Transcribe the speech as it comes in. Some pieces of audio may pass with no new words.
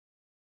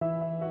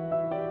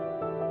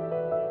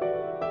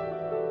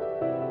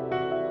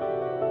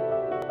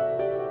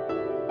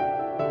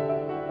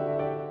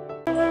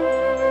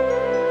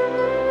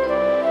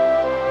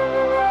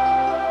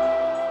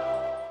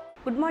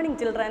morning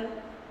children.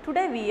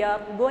 Today we are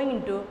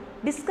going to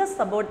discuss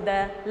about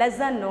the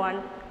lesson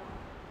 1,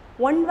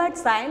 one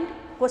words and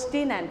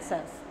question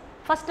answers.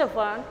 First of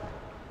all,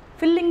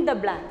 filling the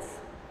blanks.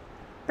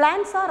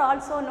 Plants are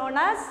also known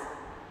as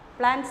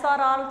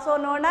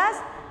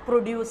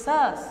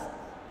producers.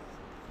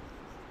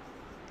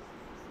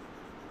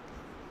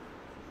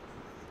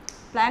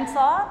 Plants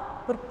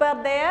are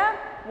prepare their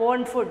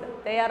own food.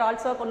 They are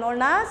also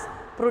known as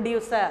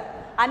producer.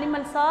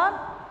 Animals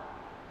are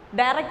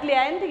directly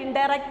and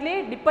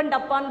indirectly depend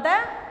upon the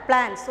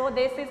plants. So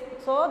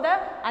the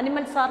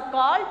animals are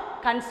called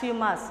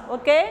consumers.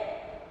 Okay.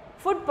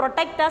 Food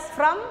protect us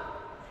from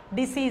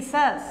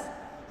diseases.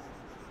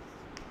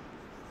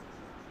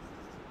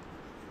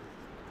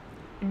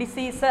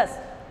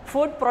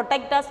 Food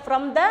protect us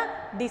from the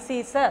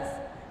diseases.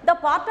 The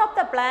part of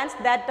the plants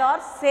that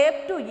are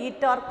safe to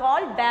eat are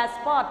called dash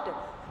part.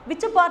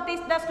 Which part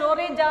is the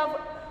storage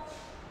of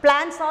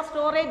plants or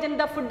storage in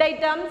the food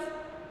items?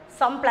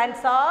 Some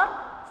plants are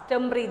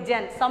stem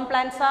region, some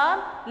plants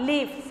are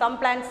leaf, some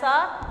plants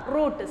are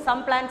root,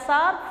 some plants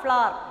are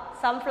flower,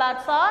 some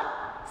flowers are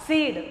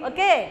seed.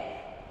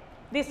 Okay.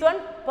 This one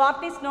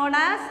part is known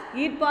as,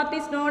 part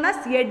is known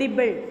as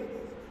edible.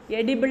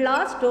 Edible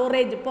are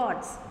storage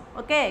pots.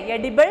 Okay.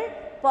 Edible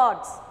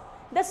pots.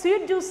 The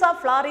sweet juice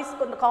of flower is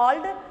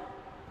called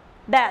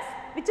dash.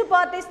 Which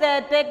part is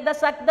there?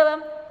 Suck the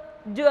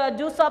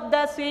juice of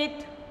the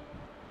sweet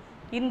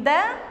in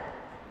the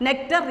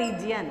nectar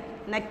region.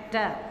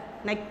 Nectar.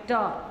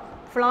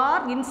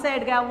 Flower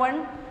inside have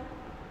one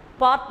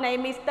part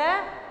name is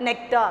the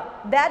nectar.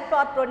 That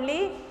part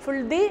only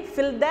fill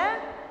the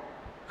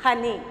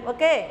honey.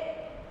 Okay.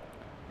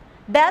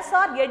 Dash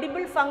are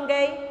edible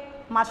fungi.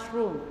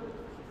 Mushroom.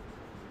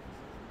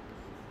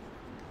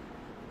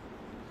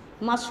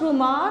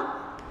 Mushroom are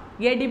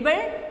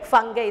edible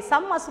fungi.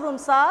 Some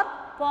mushrooms are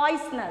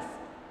poisonous.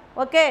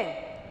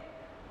 Okay.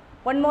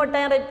 One more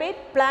time repeat.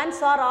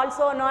 Plants are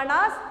also known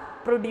as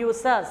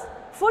producers.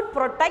 Food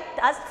protect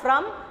us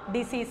from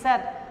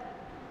diseases.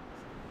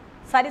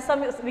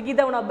 Sarisam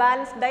vigida una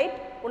balanced diet.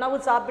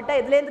 Unavu saapita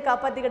idhilendhu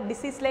kaapathiga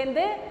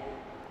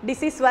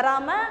disease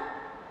varama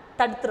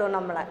taduthirom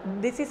nammala.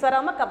 Disease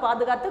varama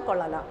paadukathu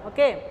kollala.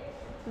 Okay.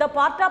 The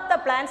part of the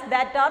plants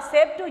that are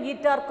safe to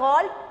eat are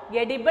called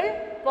edible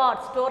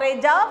parts.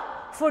 Storage of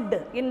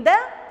food in the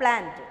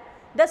plant.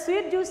 The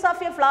sweet juice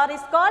of a flower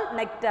is called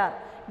nectar.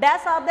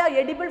 Dash are the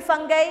edible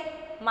fungi.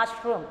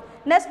 Mushroom.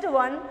 Next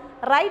one,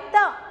 write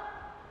the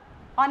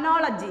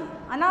analogy.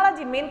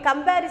 Analogy means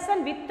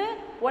comparison with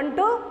one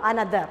to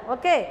another.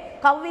 Okay.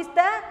 Cow is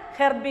the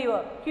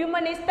herbivore.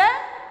 Human is the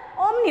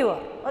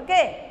omnivore.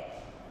 Okay.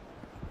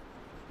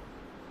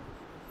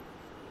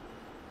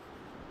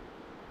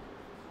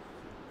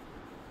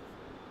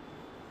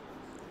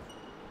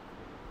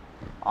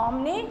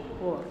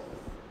 Omnivore.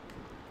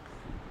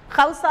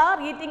 Cows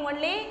are eating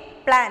only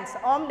plants.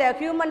 The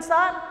humans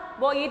are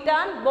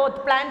eaten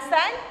both plants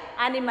and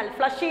animals,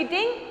 flesh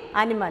eating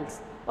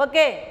animals.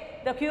 Okay.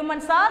 The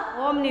humans are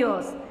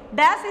omnivores.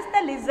 Dash is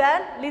the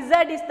lizard.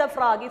 Lizard is the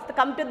frog. It's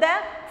come to the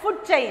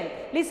food chain.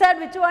 Lizard,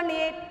 which one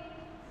eat?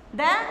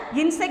 The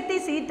insect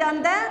is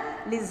eaten the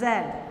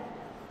lizard.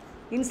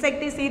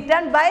 Insect is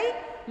eaten by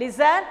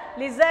lizard.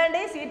 Lizard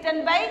is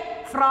eaten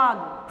by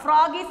frog.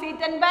 Frog is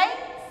eaten by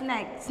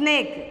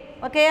snake.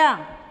 Okay.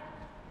 Yeah.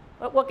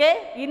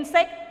 Okay.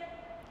 Insect.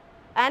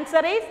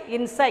 Answer is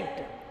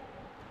insect.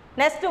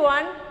 Next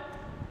one,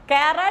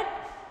 carrot,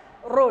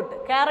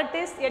 root. Carrot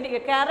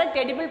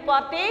edible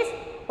part is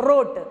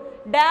root.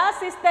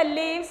 Dash is the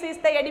leaves is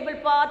the edible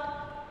part.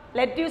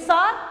 Lettuce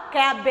or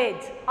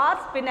cabbage or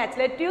spinach.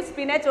 Lettuce,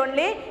 spinach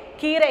only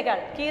keere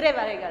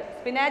varigal.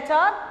 Spinach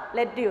or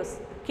lettuce,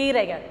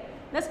 keeregal.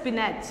 The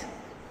spinach.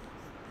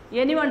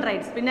 Anyone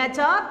write spinach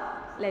or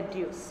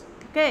lettuce.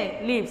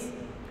 Okay, leaves.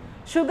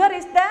 Sugar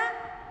is the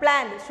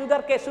plant.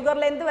 Sugar cane. Sugar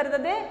lendu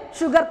varudade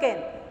sugar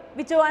cane.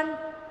 Which one?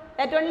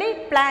 That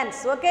only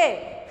plants.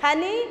 Okay.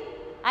 Honey,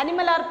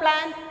 animal or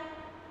plant?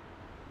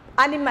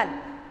 Animal.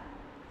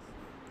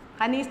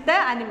 Honey is the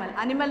animal.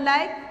 Animal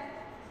like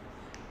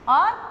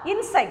or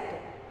insect.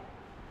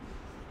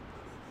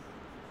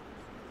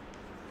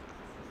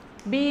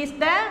 Bee is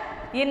the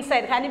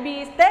insect. Honey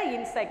bee is the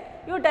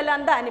insect. You tell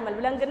on the animal.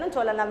 Vilangunnu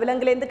sollala.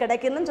 Vilangulendu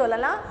kedaikirnu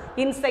sollala.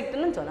 Insect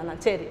nu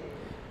sollala. Seri.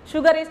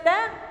 Sugar is the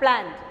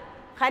plant.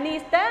 Honey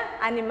is the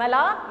animal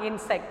or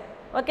insect.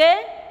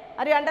 Okay.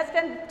 Are you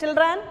understand,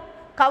 children?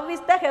 Cow is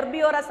the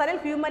herbivorous,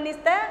 human is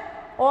the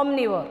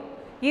omnivore.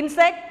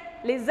 Insect,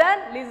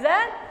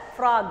 lizard,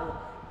 frog.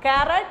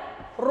 Carrot,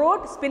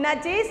 root,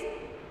 spinach is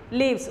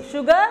leaves.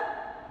 Sugar,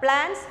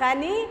 plants,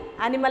 honey,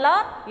 animal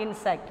or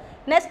insect.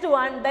 Next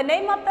one, the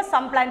name of the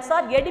some plants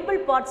are edible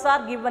parts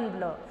are given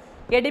below.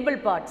 Edible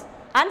parts.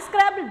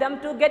 Unscramble them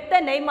to get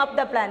the name of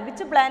the plant.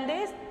 Which plant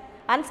is?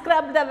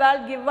 Unscramble the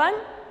word given.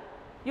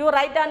 You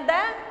write on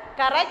the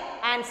correct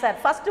answer.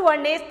 First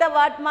one is the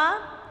what ma?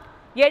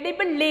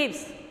 Edible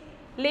leaves.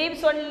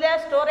 Leaves only the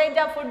storage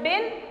of food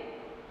in.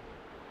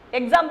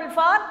 Example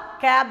for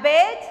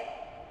cabbage,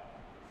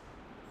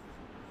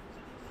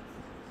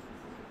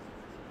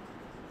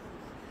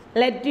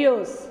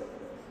 lettuce.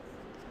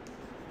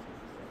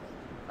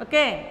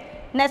 Okay.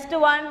 Next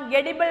one,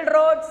 edible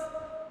roots.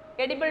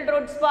 Edible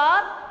roots for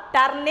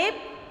turnip.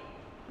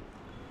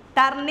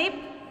 Turnip.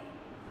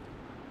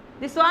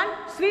 This one,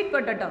 sweet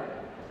potato.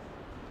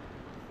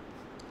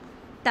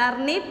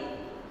 Turnip,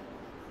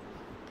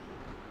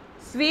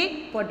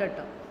 sweet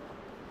potato.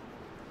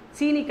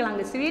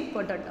 Seenikalang, sweet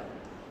potato.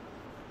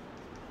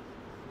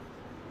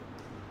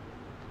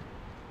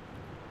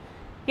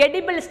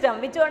 Edible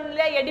stem. Which one is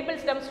edible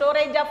stem?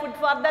 Storage of food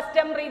for the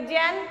stem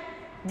region.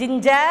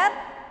 Ginger.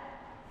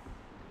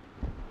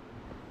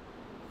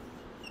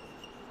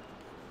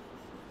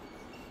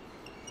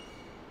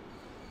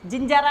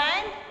 Ginger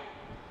and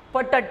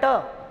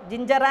potato.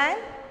 Ginger and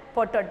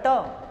potato.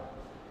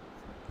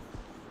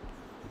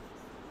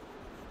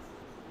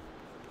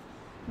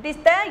 This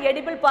is the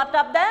edible part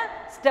of the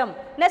stem.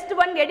 Next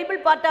one, edible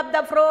part of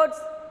the fruits.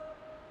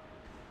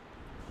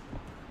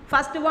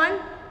 First one,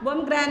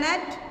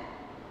 pomegranate.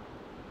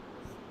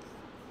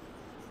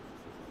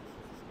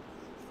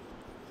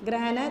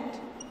 Granite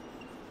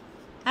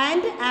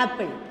and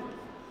apple.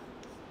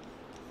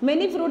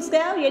 Many fruits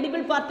have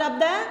edible part of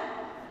the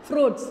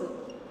fruits.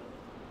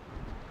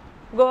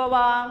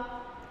 Guava,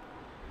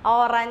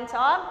 orange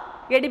or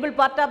edible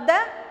part of the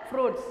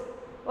fruits.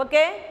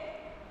 Okay.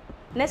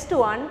 Next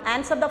one,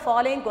 answer the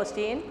following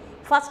question.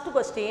 First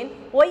question,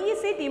 why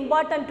is it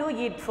important to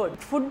eat food?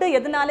 Food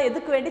எதனால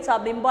எதுக்கு வேண்டி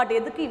சாப்பிட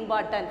எதுக்கு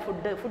important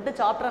food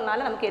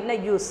சாப்பிட்றனால நமக்கு என்ன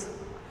use?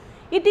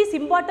 It is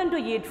important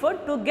to eat food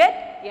to get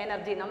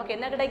energy. நமக்கு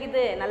என்ன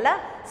கிடைக்குது? நல்ல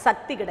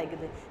சக்தி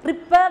கிடைக்குது.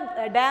 Repair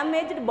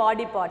damaged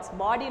body parts.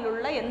 பாடியில்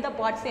உள்ள எந்த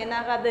பார்ட்ஸ் என்ன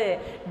ஆகாது?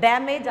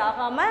 டேமேஜ்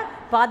ஆகாம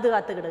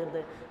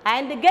பாதுகாத்துக்கிடுது.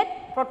 And get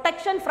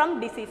protection from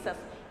diseases.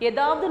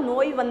 ஏதாவது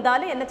நோய்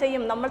வந்தாலும் என்ன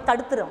செய்யும்? நம்ம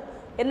தடுத்துறோம்.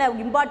 என்ன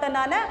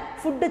இம்பார்ட்டன்டான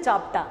ஃபுட்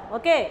சாப்பிட்டா.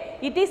 Okay.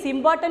 It is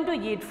important to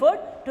eat food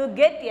to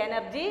get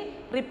energy,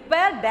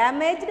 repair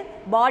damaged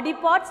body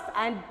parts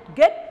and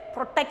get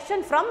protection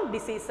from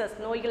diseases.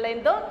 நோய்கள்ல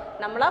இருந்து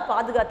நம்மள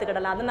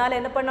பாதுகாத்துக்கிடலாம். அதனால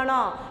என்ன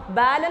பண்ணணும்?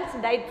 பேலன்ஸ்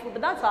டயட் ஃபுட்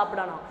தான்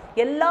சாப்பிடணும்.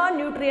 எல்லா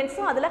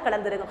நியூட்ரியன்ட்ஸும் அதுல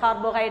கலந்துருக்கு.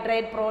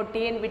 Carbohydrate,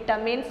 protein,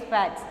 vitamins,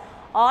 fats.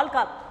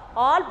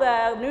 All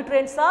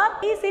nutrients are.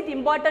 Is it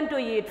important to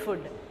eat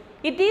food?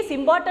 It is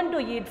important to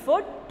eat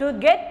food to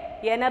get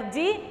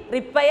energy,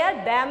 repair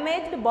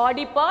damaged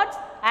body parts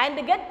and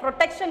get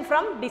protection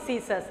from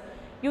diseases.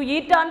 You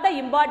eat on the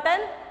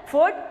important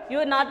food,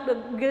 you not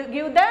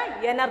give the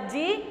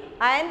energy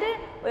and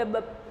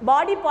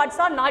body parts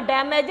are not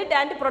damaged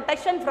and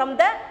protection from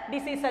the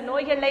disease.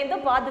 நோய்கள்ல இருந்து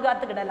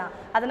பாதுகாத்துக்கிடலாம்.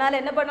 அதனால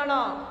என்ன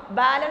பண்ணணும்?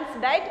 Balance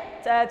diet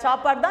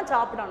சாப்பாடு தான்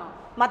சாப்பிடணும்.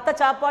 மற்ற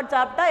சாப்பாடு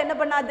சாப்பிட்டா என்ன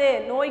பண்ணாது?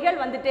 நோய்கள்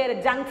வந்துட்டே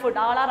இருக்கு. Junk food,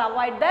 all R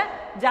avoid the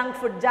junk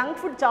food. Junk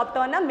food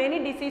சாப்பிட்டோன்னா மெனி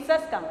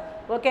டிசீசஸ் கம்.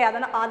 ஓகே.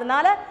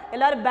 அதனால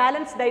எல்லாரும்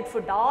balance diet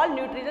food, all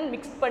nutrition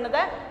mix பண்ணுத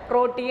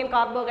protein,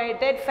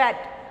 carbohydrate,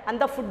 fat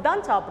அந்த ஃபுட்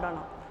தான்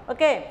சாப்பிடணும்.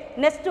 Okay.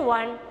 Next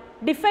one,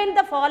 define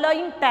the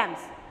following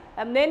terms.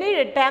 Many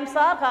terms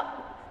are,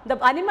 the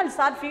animals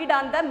are feed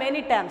on the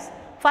many terms.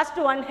 First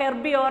one,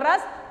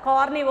 herbivorous,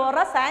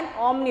 carnivorous and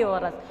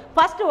omnivorous.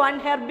 First one,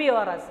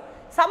 herbivorous.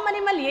 Some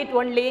animal eat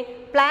only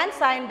plants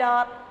and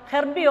are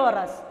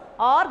herbivorous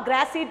or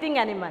grass eating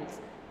animals.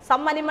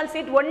 Some animals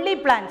eat only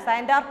plants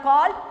and are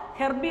called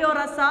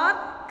herbivorous or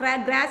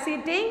grass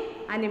eating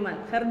animal.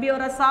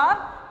 Herbivorous or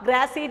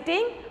grass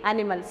eating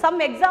animal. Some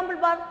example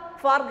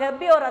for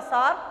herbivorous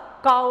are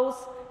cows,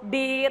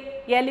 deer,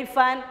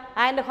 elephant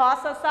and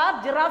horses are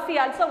giraffe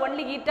also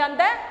only eat on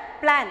the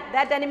plant.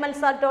 That animals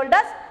are told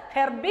as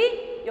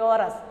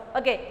herbivorous.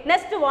 Okay.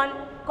 Next one,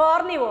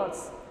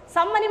 carnivores.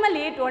 Some animal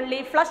eat only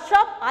flesh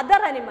of other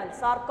animals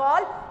are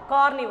called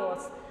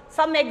carnivores.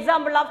 Some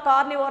example of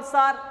carnivores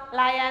are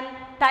lion,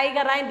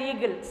 tiger and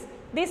eagles.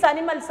 These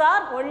animals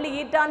are only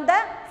eat on the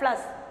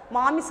flesh.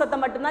 மாமிசத்தை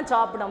மட்டும் தான்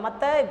சாப்பிடும்.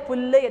 மற்ற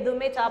புல்லு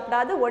எதுவுமே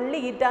சாப்பிடாது. only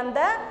eat on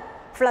the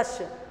flesh.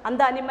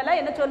 அந்த அனிமலை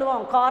என்ன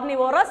சொல்லுவோம்?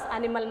 கார்னிவோரஸ்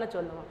அனிமல்னு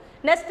சொல்லுவோம்.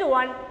 Next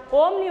one,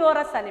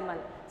 ஓம்னிவோரஸ் animal.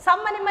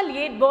 Some animal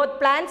eat both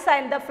plants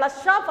and the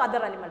flesh of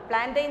other animal.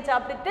 பிளான்ட்டையும்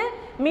சாப்பிட்டுட்டு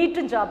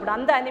மீட்டும் சாப்பிடும்.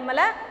 அந்த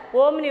அனிமலை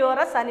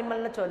ஓம்னிவோரஸ்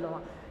அனிமல்னு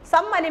சொல்லுவோம்.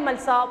 Some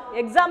animals of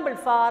example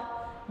for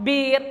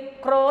bear,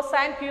 crows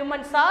and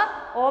humans are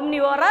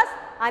omnivorous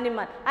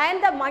animal.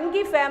 And the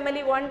monkey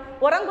family one,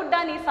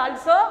 orangutan is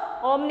also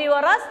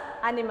omnivorous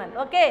animal.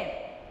 Okay.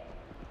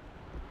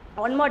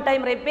 One more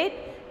time repeat.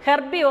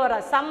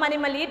 Herbivorous. Some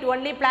animal eat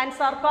only plants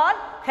are called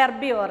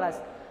herbivorous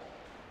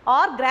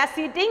or grass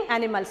eating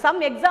animals. Some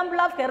example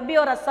of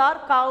herbivorous are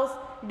cows,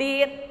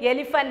 deer,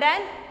 elephant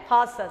and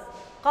horses.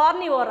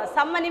 Carnivorous.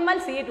 Some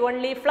animals eat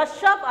only flesh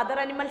of other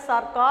animals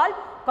are called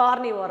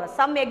carnivorous.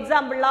 Some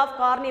example of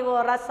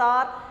carnivorous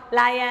are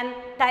lion,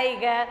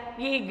 tiger,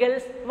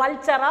 eagles,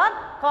 vulture are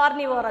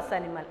carnivorous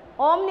animal.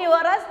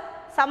 Omnivorous.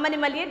 Some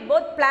animal eat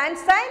both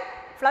plants and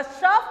flesh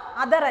of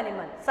other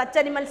animals. Such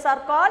animals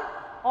are called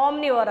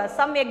omnivorous.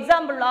 Some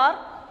example are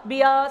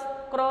bears,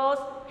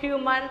 crows,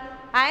 human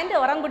and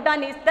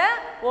orangutan is the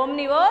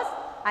omnivorous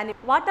animal.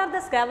 What are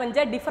the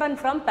scavenger different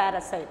from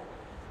parasite?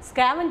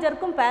 Scavenger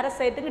kum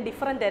parasite ku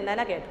different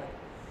enna kettu.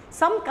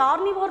 Some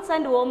carnivores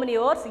and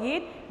omnivores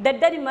eat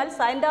dead animals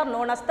and are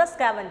known as the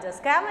scavengers.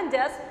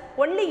 Scavengers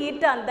only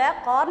eat on the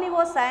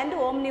carnivores and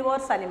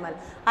omnivores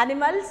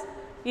animals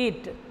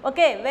eat.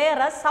 Okay,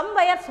 whereas some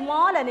where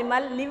small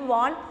animal live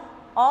on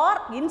or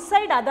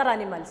inside other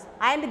animals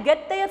and get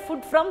their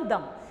food from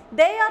them.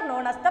 They are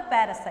known as the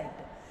parasite.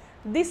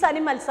 These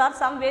animals are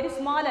some very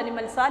small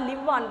animals are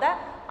live on the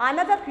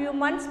another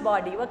human's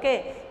body. Okay,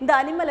 the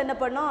animal enna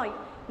pannum,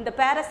 the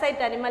parasite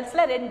animals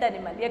la rendu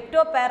animal,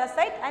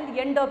 ectoparasite and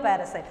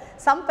endoparasite.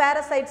 Some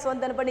parasites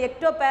vandu enna pannu,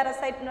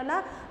 ectoparasite na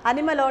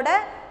animal oda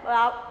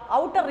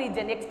outer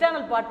region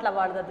external part la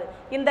vaadudhu.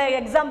 In the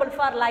example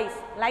for lice,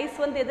 lice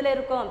vandu edula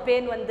irukum,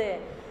 pain vandu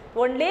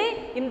only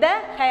in the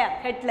hair,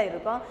 head la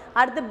irukum.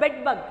 Adutha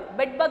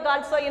bed bug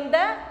also in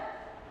the,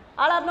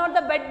 all are not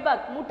the bed bug,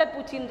 மூட்டை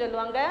பூச்சின்னு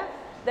சொல்லுவாங்க,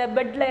 the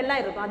bed la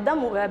எல்லாம் இருக்கும்,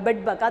 அதான் bed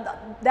bug.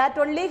 That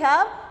only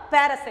have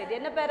parasite.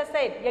 என்ன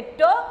parasite?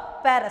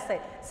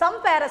 Ectoparasite. Some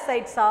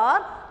parasites are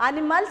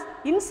animals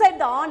inside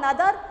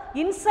the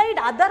inside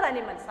other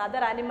animals.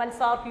 Other animals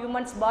or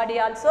humans body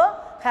also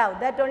have.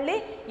 That only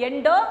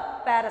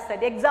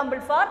endoparasite.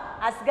 Example for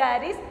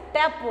ascaris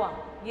tapeworm.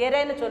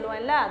 ஏரேன்னு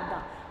சொல்லுவோம்ல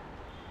அதான்.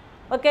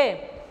 Okay.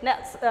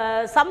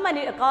 Some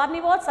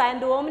carnivores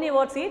and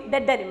omnivores eat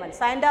dead animals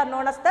and are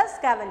known as the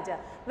scavenger,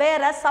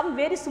 whereas some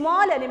very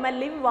small animal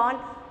live on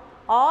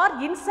or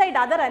inside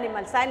other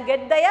animals and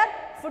get their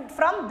food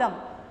from them.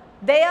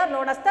 They are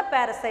known as the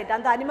parasite.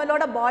 And the animal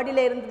oda body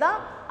la irundha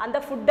and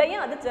the food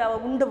ayum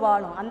adu undu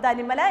vaalum. And the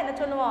animal enna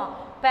solluvom,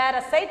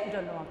 parasite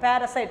solluvom.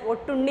 Parasite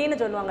ottunni nu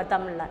solluvaanga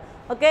Tamil la.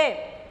 Okay.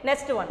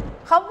 Next one,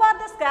 how are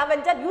the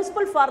scavenger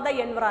useful for the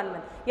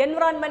environment?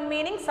 Environment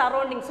meaning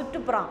surrounding,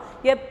 சுற்றுப்புறம்.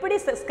 எப்படி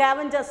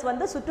scavengers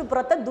வந்து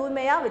சுற்றுப்புறத்தை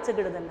தூய்மையா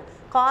வச்சுக்கிடுதுன்னு.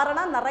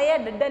 காரணம் நிறைய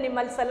dead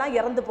animals எல்லாம்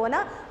இறந்து போனா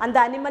அந்த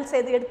animals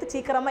எடுத்து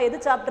சீக்கிரமா எது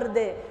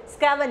சாப்பிடுறது?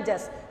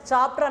 Scavengers.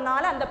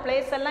 சாப்பிட்றனால அந்த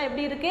place எல்லாம்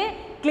எப்படி இருக்கு?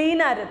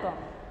 Clean-ஆ இருக்கும்.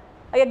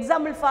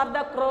 Example for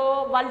the crow,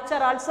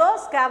 vulture also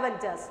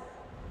scavengers.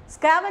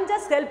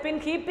 Scavengers help in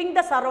keeping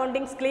the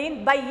surroundings clean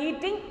by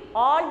eating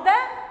all the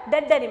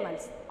dead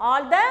animals.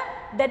 All the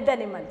dead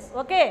animals.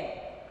 Okay.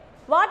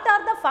 What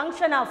are the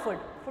function of food?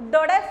 Food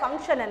oda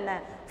function enna?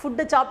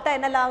 Food சாப்பிட்டா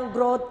என்னலாம்?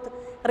 Growth,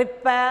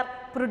 repair,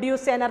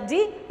 produce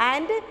energy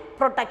and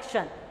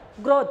protection.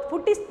 Growth.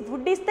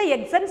 Food is the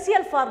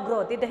essential for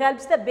growth. It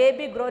helps the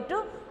baby grow to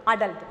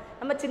adult.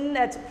 நம்ம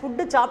சின்ன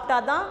food சாப்பிட்டா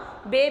தான்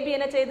baby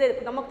என்ன செய்யுது,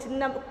 நமக்கு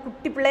சின்ன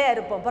குட்டி பிள்ளையாக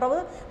இருப்போம், பிறகு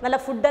நல்ல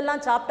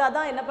ஃபுட்டெல்லாம் சாப்பிட்டா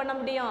தான் என்ன பண்ண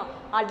முடியும்,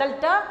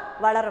 அடல்ட்டாக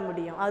வளர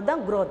முடியும்.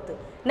 அதுதான் growth.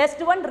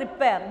 Next one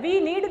repair. We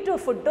need to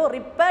food to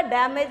repair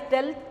damage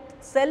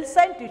cells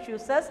and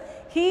டிஷ்யூஸஸ்,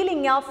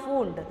 healing of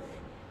wound.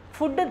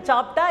 Food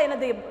சாப்பிட்டா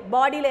எனது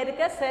பாடியில்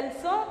இருக்க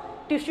செல்ஸும்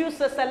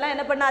டிஷ்யூஸஸ் எல்லாம்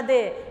என்ன பண்ணாது,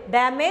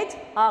 டேமேஜ்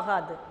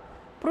ஆகாது.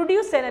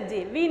 Produce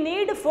energy. We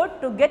need food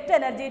to get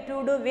energy to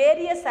two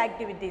various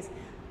activities.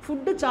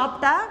 Food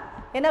சாப்பிட்டா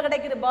என்ன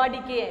கிடைக்குது,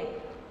 பாடிக்கு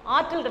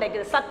ஆற்றல்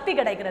கிடைக்குது, சக்தி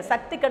கிடைக்குது.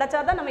 சக்தி கிடைச்சா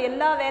தான் நம்ம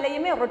எல்லா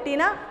வேலையுமே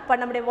ரொட்டீனாக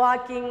பண்ண முடியும்.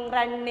 Walking,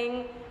 running,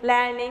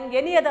 learning,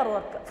 any other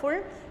work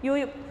full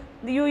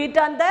you eat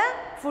on the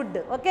food.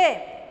 Okay.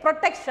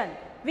 Protection.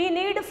 We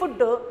need food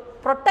to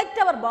protect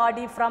our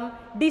body from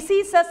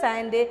diseases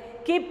and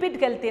keep it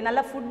healthy.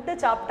 நல்ல ஃபுட்டு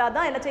சாப்பிட்டா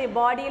தான் என்ன செய்யும்,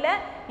 பாடியில்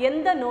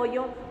எந்த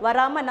நோயும்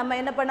வராமல் நம்ம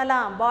என்ன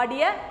பண்ணலாம்,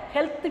 பாடியை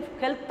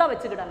ஹெல்த்தாக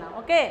வச்சுக்கிடலாம்.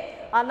 ஓகே.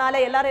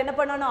 அதனால் எல்லோரும் என்ன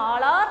பண்ணணும்,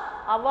 all are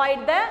avoid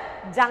the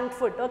junk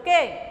food.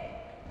 Okay.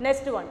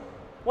 Next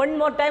one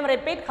more time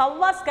repeat. How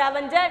are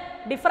scavenger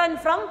different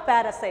from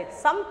parasites?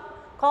 Some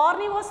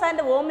carnivores and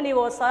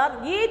omnivores are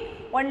eat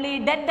only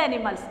dead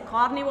animals.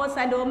 Carnivores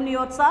and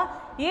omnivores are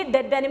eat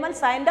dead animals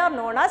and are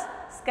known as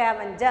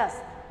scavengers,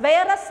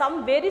 whereas some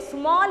very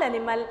small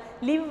animal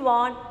live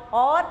on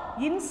or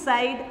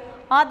inside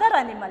other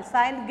animals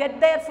and get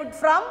their food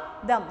from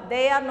them.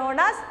 They are known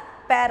as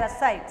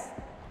parasites.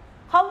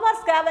 How are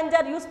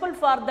scavenger useful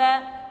for the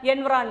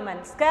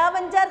environment?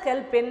 Scavenger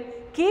help in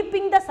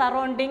keeping the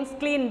surroundings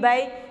clean by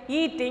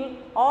eating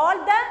all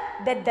the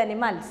dead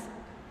animals.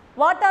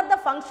 What are the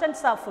functions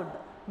of food?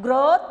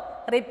 Growth,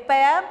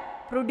 repair,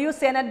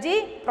 produce energy,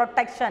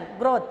 protection.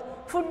 Growth.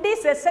 Food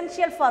is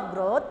essential for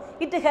growth.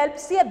 It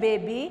helps a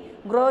baby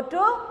grow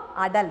to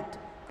adult.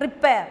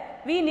 Repair.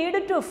 We need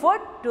to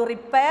food to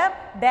repair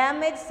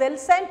damaged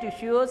cells and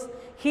tissues,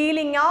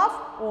 healing of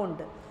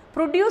wound.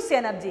 Produce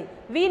energy.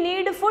 We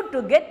need food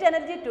to get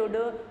energy to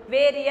do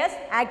various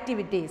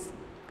activities.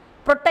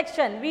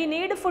 Protection. We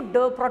need food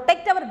to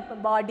protect our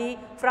body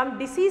from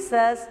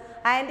diseases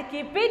and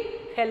keep it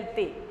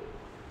healthy.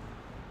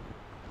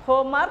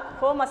 Homework,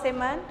 home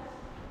assignment.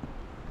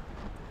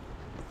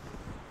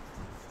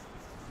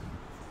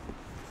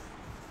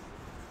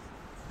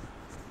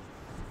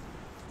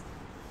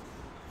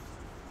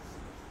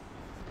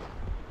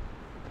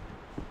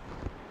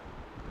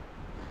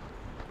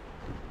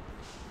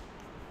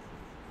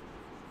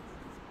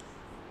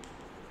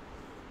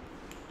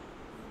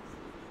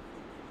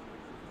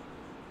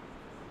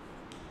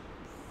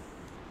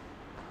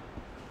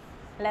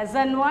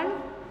 Lesson 1,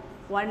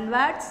 one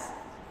words.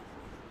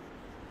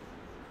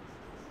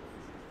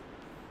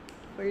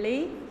 Fully.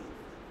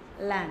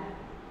 land.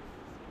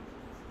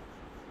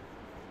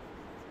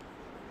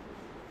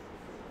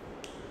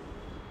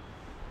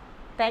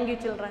 Thank you,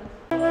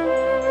 children.